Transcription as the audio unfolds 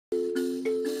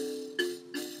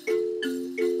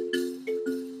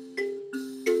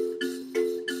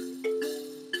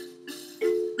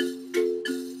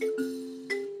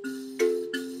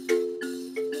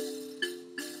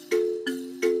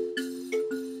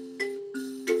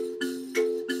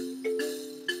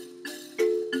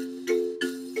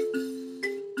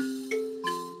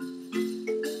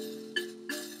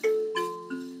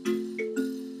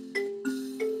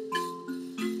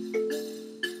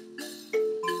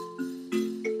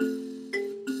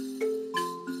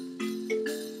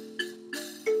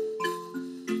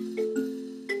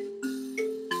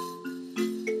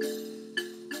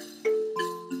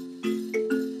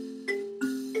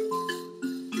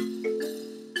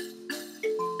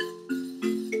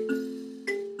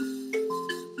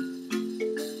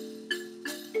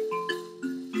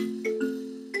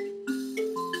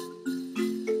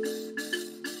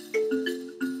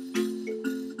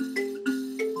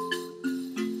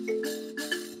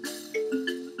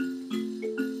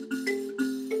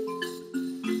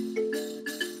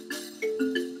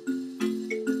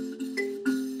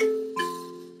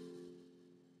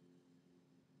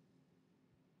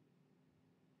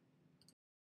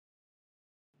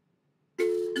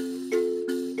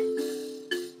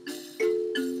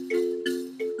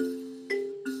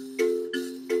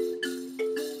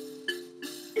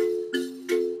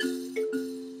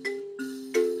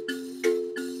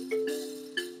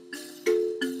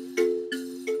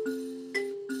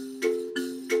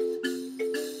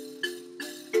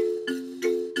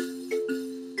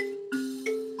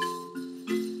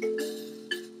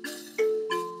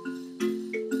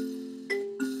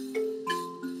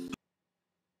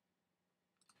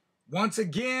Once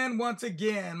again,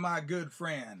 my good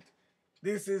friend,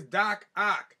 this is Doc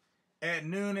Ock at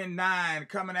noon and 9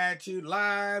 coming at you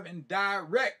live and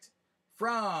direct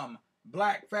from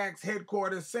Black Facts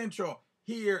Headquarters Central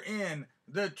here in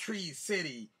the Tree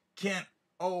City, Kent,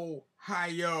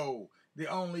 Ohio. The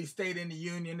only state in the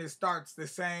union that starts the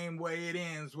same way it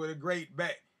ends, with a great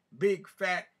big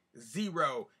fat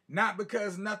zero. Not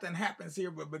because nothing happens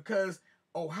here, but because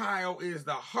Ohio is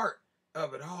the heart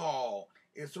of it all.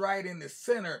 It's right in the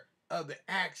center of the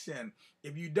action.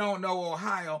 If you don't know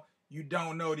Ohio, you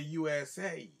don't know the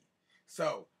USA.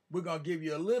 So we're going to give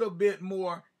you a little bit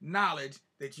more knowledge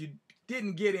that you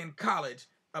didn't get in college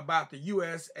about the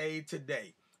USA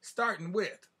today. Starting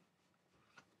with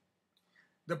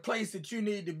the place that you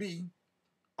need to be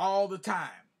all the time.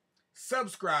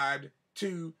 Subscribed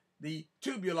to the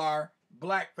Tubular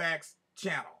Black Facts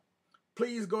channel.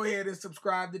 Please go ahead and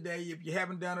subscribe today. If you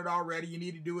haven't done it already, you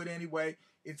need to do it anyway.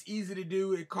 It's easy to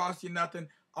do. It costs you nothing.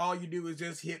 All you do is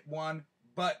just hit one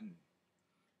button.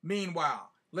 Meanwhile,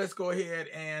 let's go ahead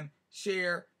and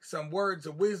share some words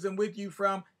of wisdom with you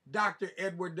from Dr.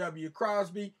 Edward W.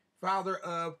 Crosby, father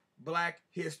of Black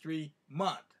History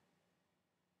Month.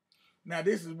 Now,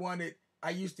 this is one that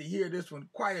I used to hear this one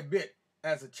quite a bit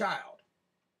as a child.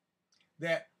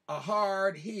 That a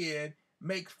hard head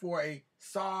makes for a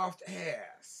soft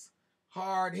ass.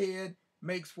 Hard head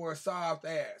makes for a soft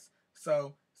ass.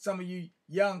 So some of you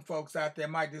young folks out there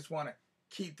might just want to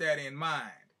keep that in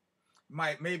mind.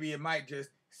 Maybe it might just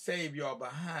save your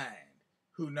behind.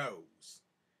 Who knows?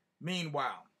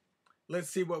 Meanwhile, let's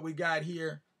see what we got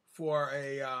here for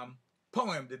a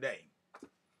poem today.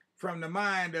 From the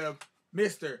mind of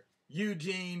Mr.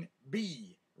 Eugene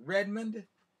B. Redmond.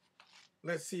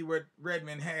 Let's see what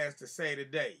Redmond has to say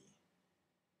today.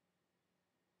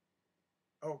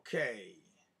 Okay.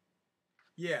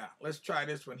 Yeah, let's try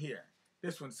this one here.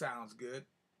 This one sounds good.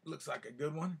 Looks like a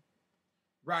good one.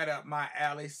 Right up my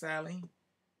alley, Sally.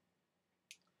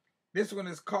 This one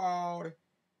is called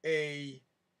a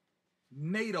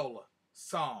natal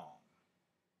song.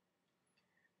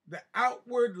 The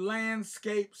outward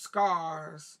landscape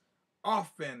scars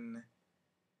often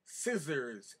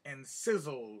scissors and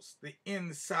sizzles the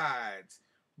insides,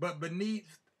 but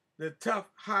beneath the tough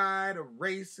hide of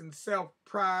race and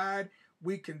self-pride,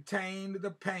 we contain the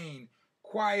pain,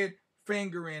 quiet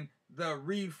fingering the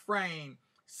refrain,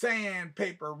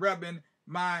 sandpaper rubbing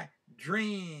my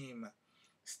dream,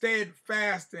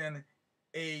 steadfast in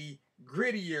a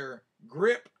grittier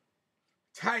grip,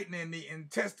 tightening the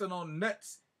intestinal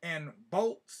nuts and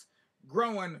bolts,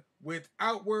 growing with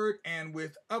outward and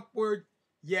with upward,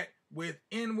 yet with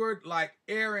inward like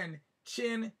air and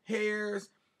chin hairs,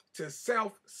 to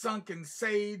self-sunken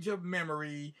sage of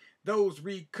memory, those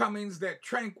recomings that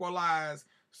tranquilize,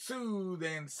 soothe,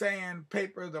 and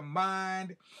sandpaper the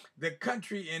mind. The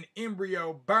country in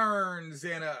embryo burns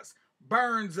in us.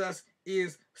 Burns us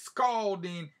is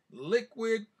scalding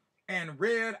liquid and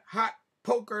red-hot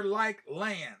poker-like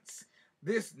lance.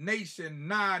 This nation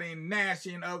nodding,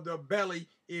 gnashing of the belly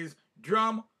is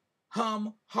drum,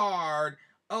 hum hard,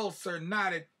 ulcer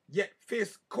knotted, yet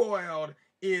fist coiled,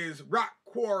 is rock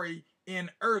quarry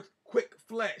in earth quick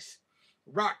flesh.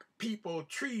 Rock people,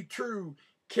 tree true,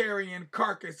 carrying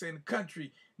carcass and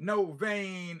country, no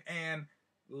vein and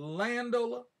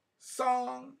landless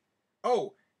song.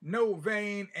 Oh, no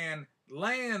vein and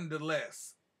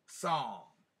landless song.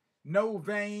 No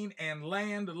vein and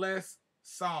landless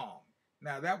song.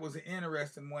 Now that was an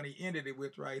interesting one he ended it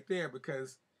with right there,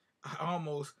 because I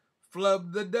almost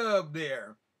flubbed the dub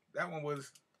there. That one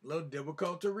was a little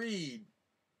difficult to read.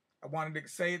 I wanted to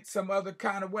say it some other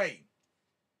kind of way.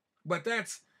 But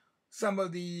that's some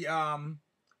of the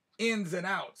ins and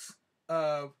outs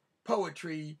of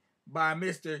poetry by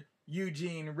Mr.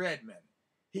 Eugene Redmond.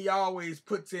 He always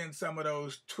puts in some of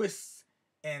those twists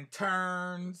and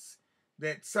turns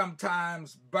that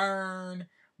sometimes burn,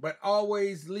 but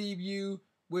always leave you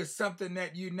with something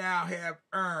that you now have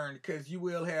earned, because you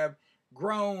will have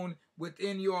grown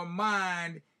within your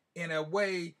mind in a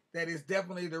way that is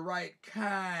definitely the right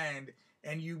kind,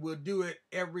 and you will do it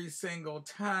every single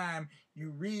time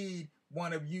you read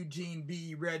one of Eugene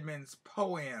B. Redmond's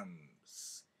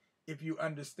poems, if you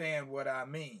understand what I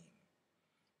mean.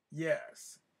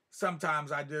 Yes,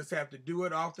 sometimes I just have to do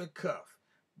it off the cuff,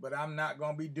 but I'm not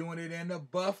going to be doing it in the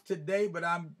buff today, but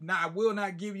I will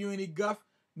not give you any guff,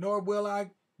 nor will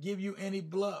I give you any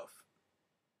bluff.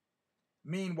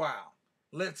 Meanwhile,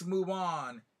 let's move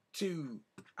on to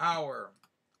our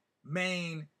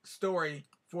main story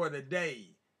for the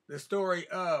day. The story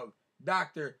of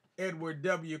Dr. Edward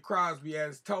W. Crosby,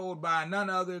 as told by none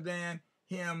other than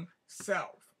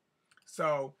himself.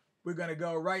 So we're going to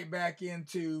go right back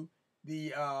into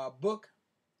the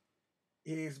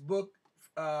his book,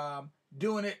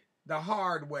 Doing It the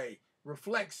Hard Way,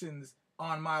 Reflections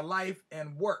on My Life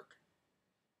and Work.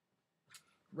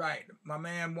 Right. My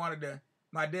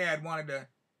dad wanted to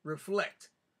reflect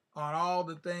on all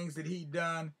the things that he'd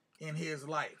done in his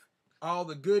life, all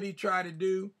the good he tried to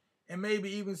do, and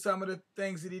maybe even some of the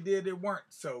things that he did that weren't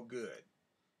so good.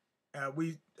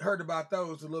 We heard about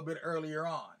those a little bit earlier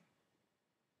on.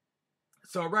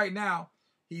 So right now,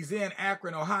 he's in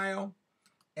Akron, Ohio,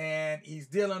 and he's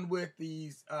dealing with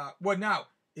these, now,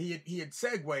 he had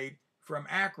segued from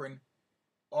Akron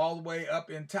all the way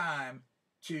up in time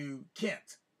to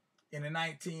Kent in the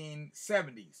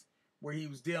 1970s, where he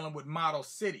was dealing with model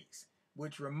cities,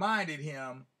 which reminded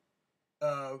him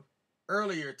of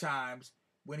earlier times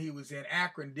when he was in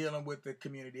Akron dealing with the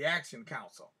Community Action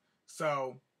Council.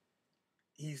 So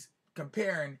he's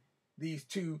comparing these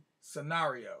two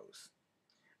scenarios.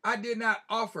 I did not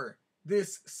offer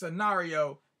this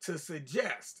scenario to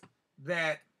suggest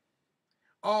that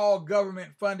all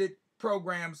government-funded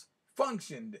programs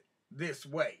functioned this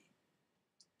way.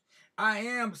 I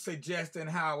am suggesting,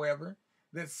 however,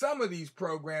 that some of these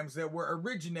programs that were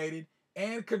originated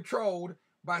and controlled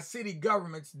by city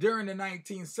governments during the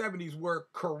 1970s were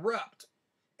corrupt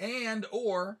and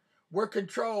or were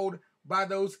controlled by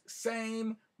those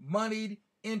same moneyed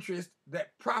interests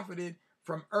that profited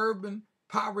from urban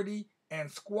poverty and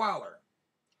squalor.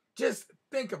 Just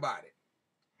think about it.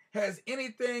 Has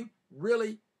anything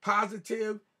really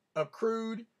positive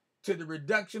accrued to the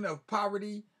reduction of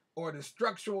poverty or the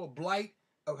structural blight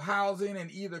of housing in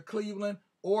either Cleveland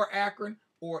or Akron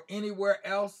or anywhere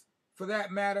else, for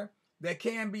that matter, that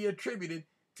can be attributed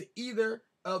to either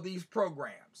of these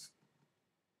programs?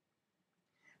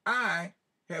 I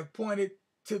have pointed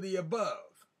to the above.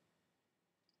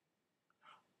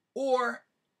 Or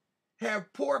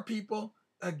have poor people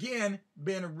again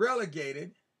been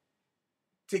relegated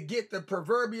to get the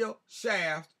proverbial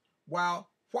shaft while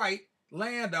white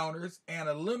landowners and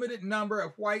a limited number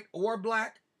of white or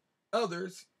black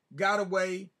others got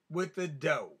away with the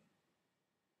dough?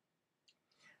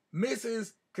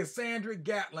 Mrs. Cassandra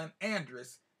Gatlin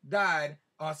Andrus died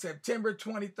on September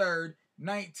 23rd,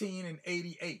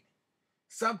 1988,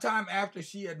 sometime after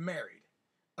she had married.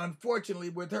 Unfortunately,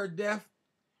 with her death,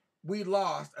 we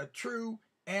lost a true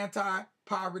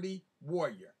anti-poverty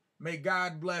warrior. May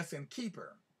God bless and keep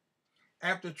her.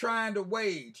 After trying to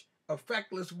wage a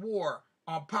feckless war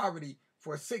on poverty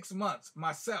for 6 months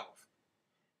myself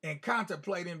and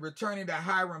contemplating returning to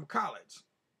Hiram College,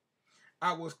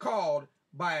 I was called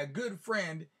by a good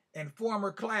friend and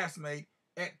former classmate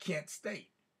at Kent State,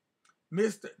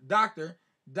 Dr.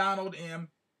 Donald M.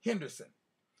 Henderson.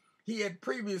 He had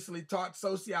previously taught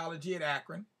sociology at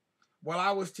Akron while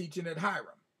I was teaching at Hiram.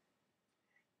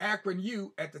 Akron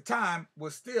U at the time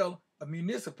was still a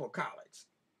municipal college.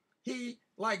 He,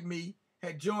 like me,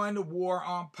 had joined the war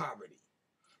on poverty.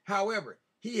 However,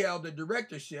 he held the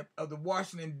directorship of the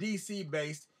Washington, D.C.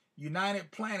 based United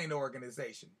Planning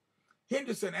Organization.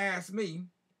 Henderson asked me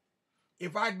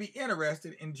if I'd be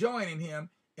interested in joining him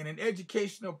in an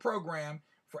educational program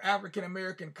for African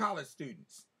American college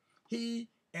students. He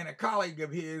and a colleague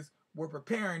of his were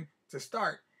preparing to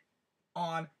start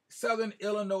on Southern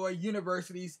Illinois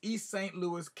University's East St.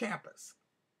 Louis campus.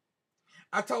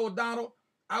 I told Donald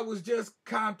I was just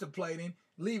contemplating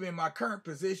leaving my current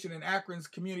position in Akron's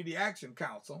Community Action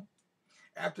Council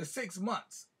after 6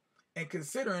 months and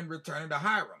considering returning to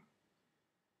Hiram.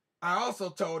 I also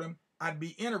told him I'd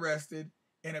be interested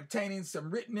in obtaining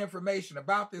some written information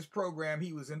about this program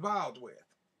he was involved with.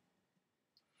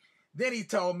 Then he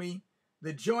told me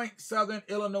the joint Southern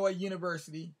Illinois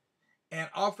University and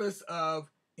Office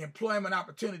of Employment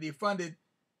Opportunity funded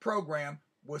program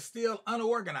was still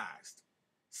unorganized.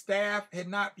 Staff had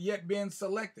not yet been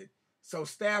selected, so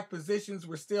staff positions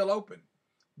were still open.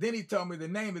 Then he told me the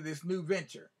name of this new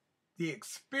venture, the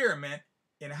Experiment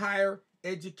in Higher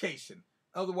Education,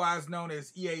 otherwise known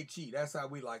as EHE. That's how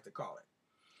we like to call it.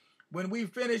 When we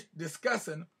finished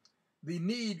discussing the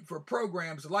need for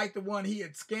programs like the one he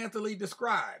had scantily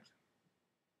described,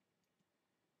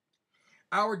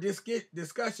 our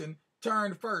discussion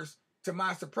turned first, to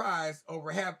my surprise,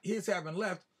 over his having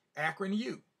left Akron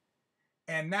U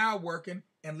and now working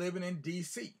and living in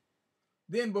D.C.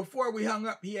 Then before we hung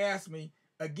up, he asked me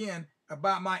again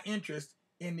about my interest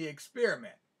in the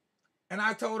experiment, and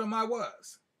I told him I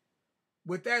was.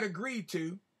 With that agreed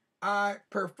to, I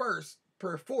perforce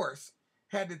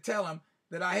had to tell him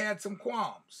that I had some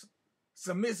qualms,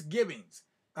 some misgivings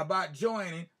about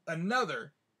joining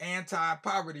another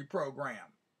anti-poverty program.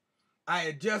 I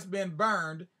had just been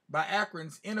burned by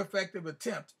Akron's ineffective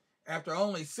attempt after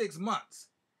only 6 months,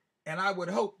 and I would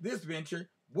hope this venture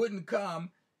wouldn't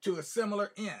come to a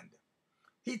similar end.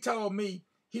 He told me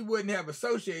he wouldn't have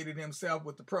associated himself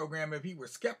with the program if he were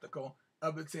skeptical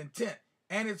of its intent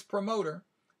and its promoter,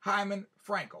 Hyman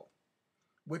Frankel.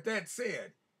 With that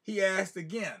said, he asked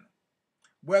again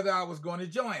whether I was going to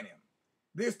join him.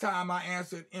 This time I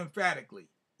answered emphatically,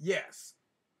 yes.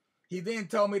 He then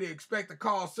told me to expect a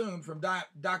call soon from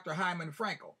Dr. Hyman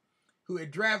Frankel, who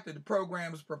had drafted the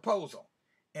program's proposal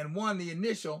and won the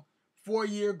initial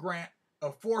 4-year grant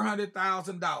of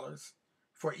 $400,000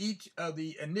 for each of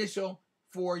the initial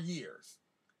 4 years.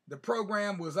 The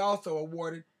program was also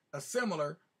awarded a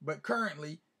similar but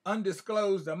currently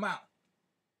undisclosed amount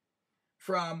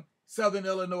from Southern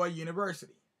Illinois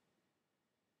University.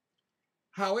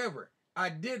 However, I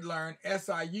did learn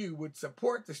SIU would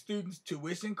support the students'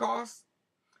 tuition costs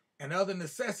and other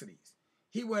necessities.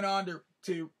 He went on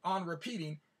on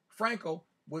repeating, Frankel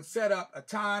would set up a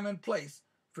time and place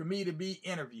for me to be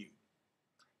interviewed.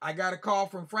 I got a call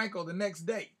from Frankel the next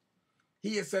day.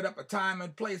 He had set up a time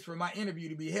and place for my interview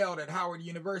to be held at Howard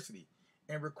University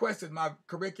and requested my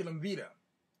curriculum vitae.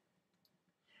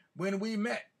 When we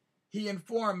met, he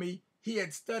informed me he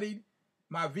had studied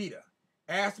my vitae,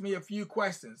 asked me a few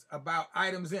questions about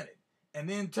items in it, and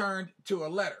then turned to a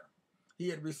letter he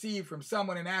had received from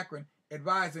someone in Akron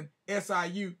advising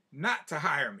SIU not to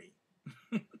hire me.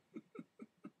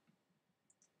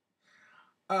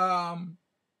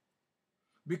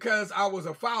 Because I was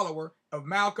a follower of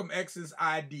Malcolm X's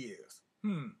ideas.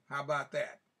 How about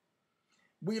that?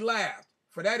 We laughed,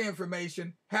 for that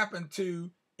information happened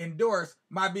to endorse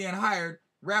my being hired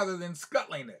rather than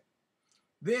scuttling it.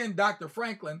 Then Dr.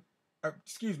 Frankel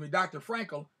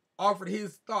offered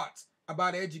his thoughts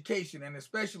about education, and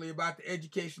especially about the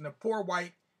education of poor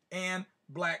white and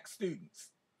black students.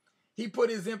 He put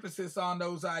his emphasis on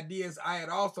those ideas I had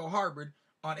also harbored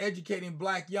on educating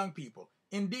black young people.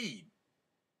 Indeed,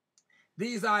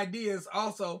 these ideas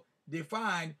also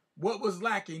defined what was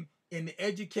lacking in the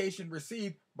education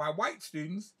received by white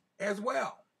students as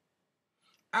well.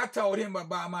 I told him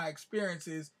about my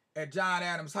experiences at John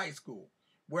Adams High School,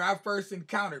 where I first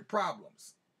encountered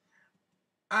problems.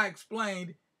 I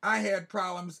explained I had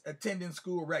problems attending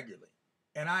school regularly,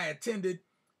 and I tended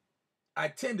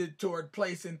toward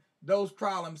placing those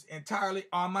problems entirely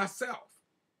on myself.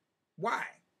 Why?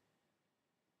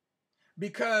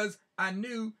 Because I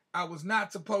knew I was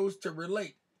not supposed to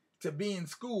relate to being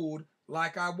schooled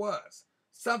like I was.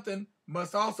 Something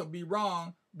must also be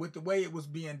wrong with the way it was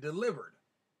being delivered.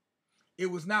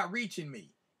 It was not reaching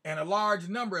me, and a large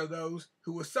number of those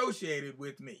who associated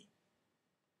with me.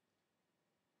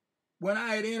 When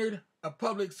I had entered a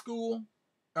public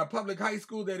high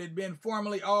school that had been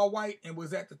formerly all white and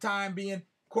was at the time being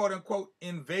quote unquote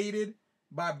invaded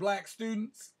by black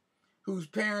students whose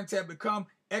parents had become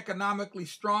economically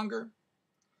stronger,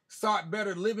 sought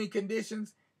better living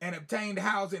conditions, and obtained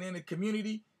housing in a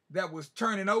community that was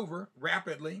turning over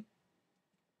rapidly,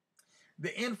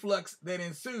 the influx that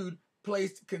ensued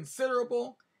placed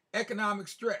considerable economic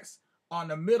stress on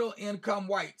the middle-income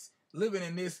whites living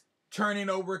in this turning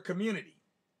over community,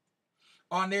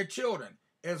 on their children,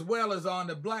 as well as on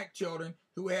the black children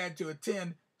who had to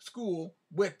attend school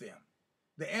with them.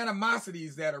 The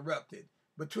animosities that erupted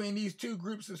between these two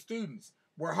groups of students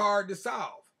were hard to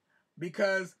solve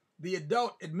because the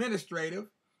adult administrative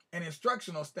and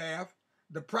instructional staff,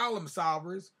 the problem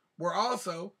solvers, were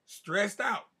also stressed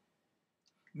out.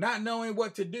 Not knowing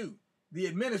what to do, the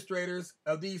administrators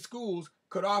of these schools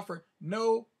could offer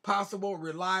no possible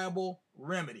reliable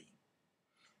remedy.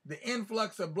 The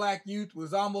influx of black youth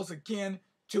was almost akin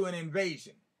to an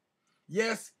invasion.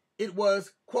 Yes, it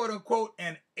was quote-unquote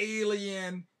an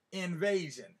alien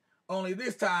invasion, only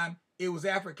this time it was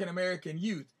African American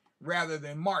youth rather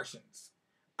than Martians.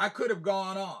 I could have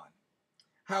gone on.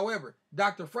 However,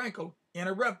 Dr. Frankel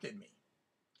interrupted me,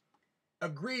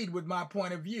 agreed with my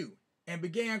point of view, and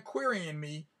began querying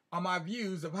me on my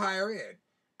views of higher ed.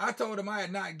 I told him I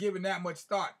had not given that much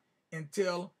thought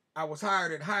until I was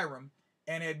hired at Hiram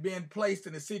and had been placed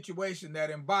in a situation that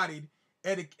embodied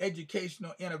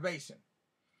educational innovation.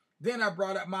 Then I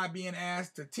brought up my being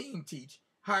asked to team teach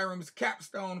Hiram's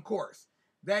capstone course.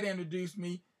 That introduced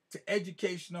me to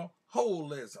educational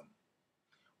holism.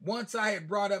 Once I had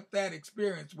brought up that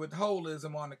experience with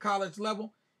holism on the college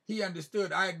level, he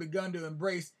understood I had begun to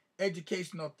embrace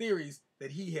educational theories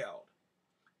that he held.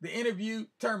 The interview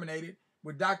terminated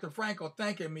with Dr. Frankel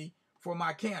thanking me for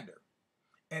my candor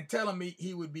and telling me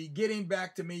he would be getting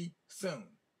back to me soon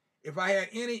if I had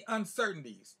any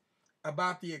uncertainties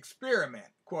about the experiment,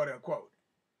 quote unquote.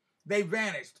 They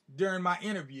vanished during my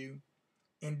interview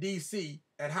in D.C.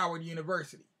 at Howard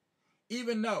University.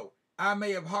 Even though I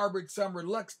may have harbored some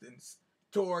reluctance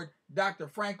toward Dr.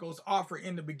 Frankel's offer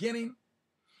in the beginning,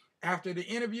 after the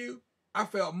interview, I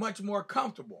felt much more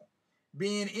comfortable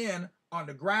being in on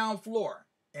the ground floor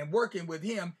and working with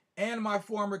him and my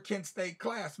former Kent State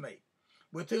classmate,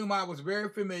 with whom I was very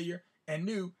familiar and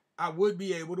knew I would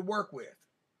be able to work with.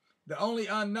 The only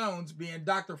unknowns being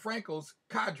Dr. Frankel's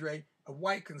cadre of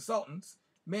white consultants,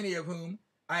 many of whom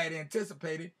I had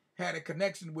anticipated had a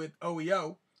connection with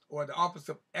OEO, or the Office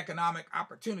of Economic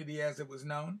Opportunity as it was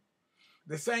known,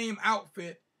 the same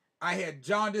outfit I had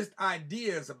jaundiced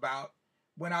ideas about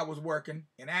when I was working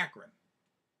in Akron.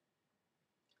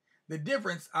 The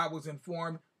difference, I was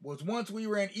informed, was once we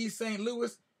were in East St.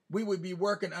 Louis, we would be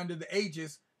working under the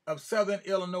aegis of Southern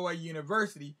Illinois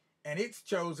University and its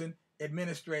chosen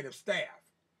administrative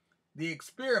staff. The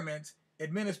experiment's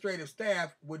administrative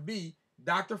staff would be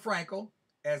Dr. Frankel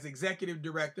as executive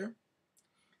director.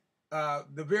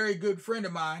 The very good friend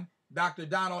of mine, Dr.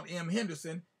 Donald M.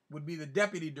 Henderson, would be the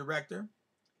deputy director.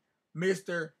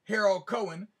 Mr. Harold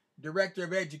Cohen, director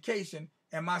of education,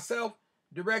 and myself,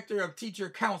 director of teacher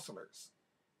counselors.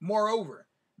 Moreover,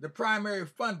 the primary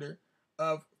funder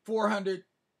of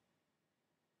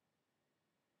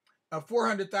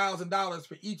 $400,000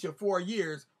 for each of 4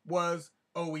 years was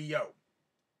OEO.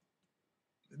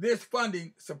 This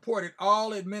funding supported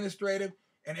all administrative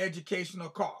and educational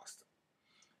costs.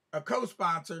 A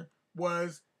co-sponsor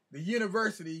was the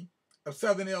University of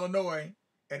Southern Illinois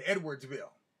at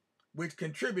Edwardsville, which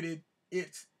contributed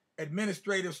its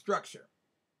administrative structure.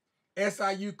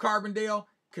 SIU Carbondale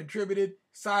contributed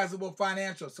sizable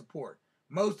financial support,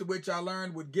 most of which I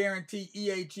learned would guarantee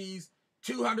EHE's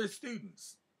 200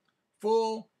 students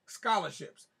full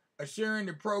scholarships, assuring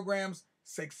the program's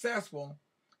successful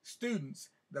students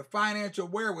the financial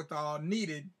wherewithal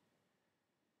needed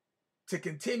to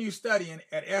continue studying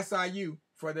at SIU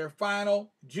for their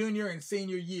final junior and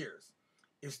senior years.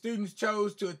 If students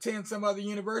chose to attend some other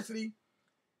university,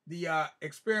 the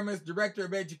experiment's director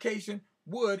of education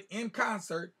would, in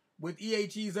concert with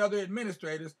EHE's other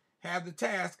administrators, have the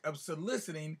task of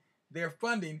soliciting their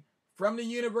funding from the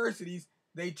universities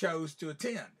they chose to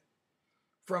attend,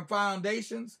 from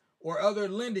foundations or other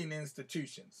lending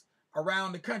institutions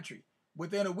around the country.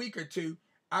 Within a week or two,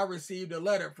 I received a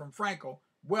letter from Frankel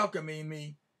welcoming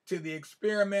me to the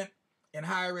Experiment in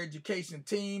Higher Education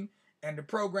team and the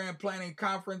program planning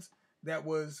conference that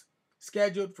was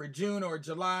scheduled for June or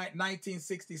July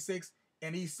 1966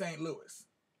 in East St. Louis.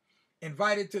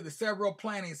 Invited to the several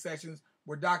planning sessions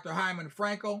were Dr. Hyman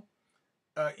Frankel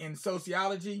in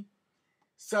sociology,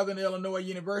 Southern Illinois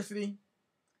University,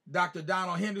 Dr.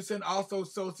 Donald Henderson, also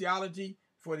sociology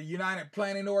for the United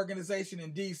Planning Organization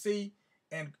in D.C.,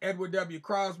 and Edward W.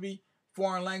 Crosby,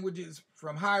 foreign languages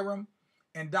from Hiram,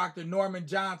 and Dr. Norman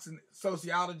Johnson,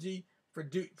 sociology from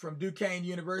Duquesne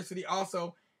University.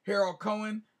 Also, Harold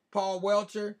Cohen, Paul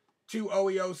Welcher, 2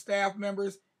 OEO staff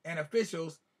members, and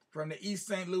officials from the East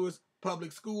St. Louis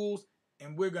Public Schools.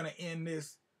 And we're going to end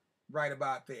this right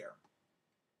about there.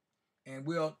 And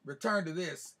we'll return to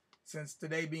this, since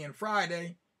today being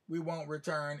Friday, we won't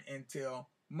return until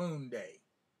Moon Day.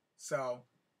 So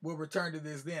we'll return to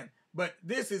this then. But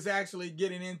this is actually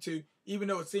getting into, even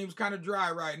though it seems kind of dry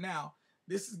right now,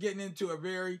 this is getting into a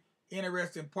very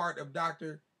interesting part of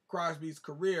Dr. Crosby's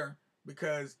career,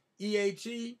 because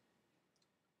EHE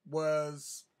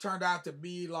turned out to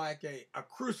be like a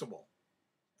crucible.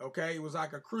 Okay, it was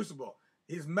like a crucible.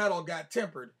 His metal got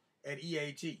tempered at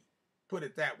EHE, put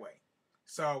it that way.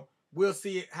 So we'll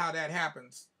see how that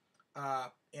happens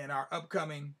in our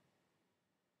upcoming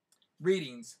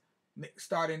readings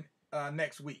starting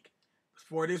next week.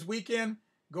 For this weekend,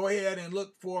 go ahead and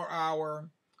look for our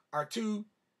 2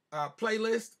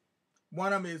 playlists.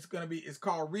 One of them is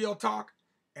called Real Talk,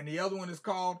 and the other one is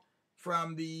called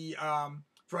From the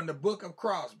Book of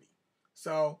Crosby.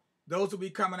 So those will be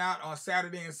coming out on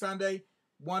Saturday and Sunday.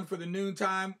 One for the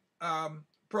noontime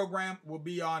program will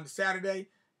be on Saturday.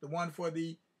 The one for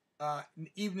the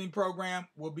evening program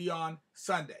will be on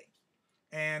Sunday.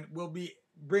 And we'll be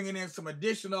bringing in some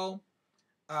additional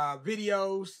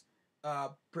videos,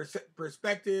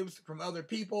 perspectives from other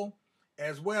people,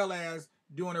 as well as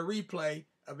doing a replay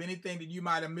of anything that you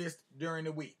might have missed during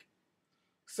the week.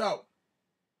 So,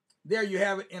 there you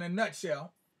have it in a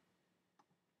nutshell.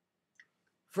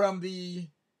 From the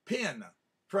pen,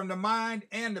 from the mind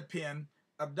and the pen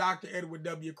of Dr. Edward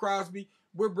W. Crosby,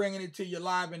 we're bringing it to you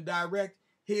live and direct,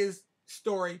 his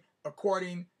story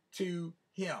according to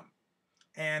him.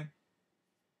 And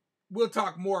we'll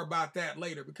talk more about that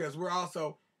later, because we're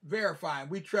also verifying.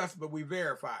 We trust, but we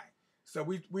verify. So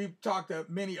we've talked to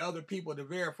many other people to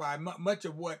verify much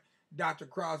of what Dr.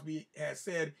 Crosby has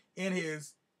said in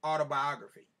his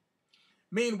autobiography.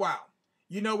 Meanwhile,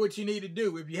 you know what you need to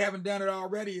do. If you haven't done it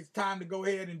already, it's time to go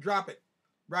ahead and drop it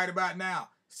right about now.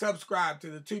 Subscribe to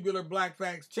the Tubular Black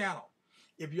Facts channel.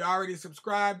 If you already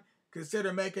subscribed,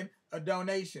 consider making a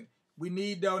donation. We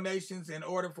need donations in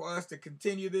order for us to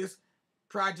continue this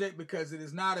project, because it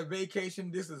is not a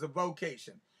vacation. This is a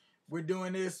vocation. We're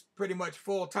doing this pretty much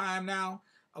full time now,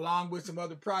 along with some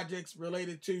other projects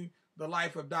related to the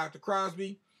life of Dr.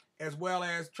 Crosby, as well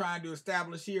as trying to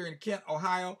establish here in Kent,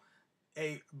 Ohio,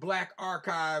 a black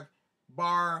archive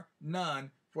bar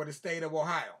none for the state of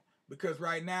Ohio. Because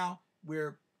right now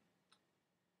we're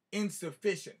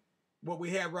insufficient. What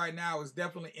we have right now is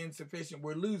definitely insufficient.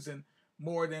 We're losing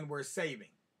more than we're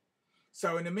saving.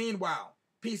 So in the meanwhile,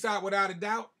 peace out without a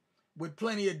doubt, with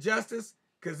plenty of justice,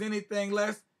 because anything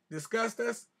less disgusts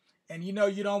us. And you know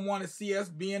you don't want to see us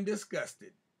being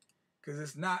disgusted, because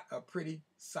it's not a pretty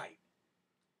sight.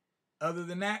 Other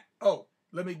than that,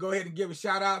 let me go ahead and give a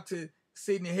shout out to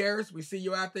Sydney Harris. We see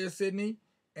you out there, Sydney.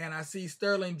 And I see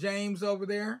Sterling James over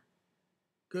there.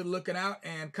 Good looking out.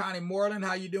 And Connie Moreland.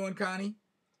 How you doing, Connie?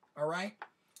 All right.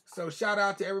 So shout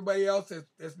out to everybody else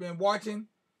that's been watching.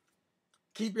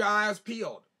 Keep your eyes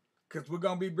peeled, because we're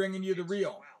going to be bringing you the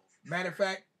real. Matter of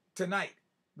fact, tonight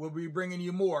we'll be bringing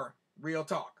you more real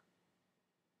talk.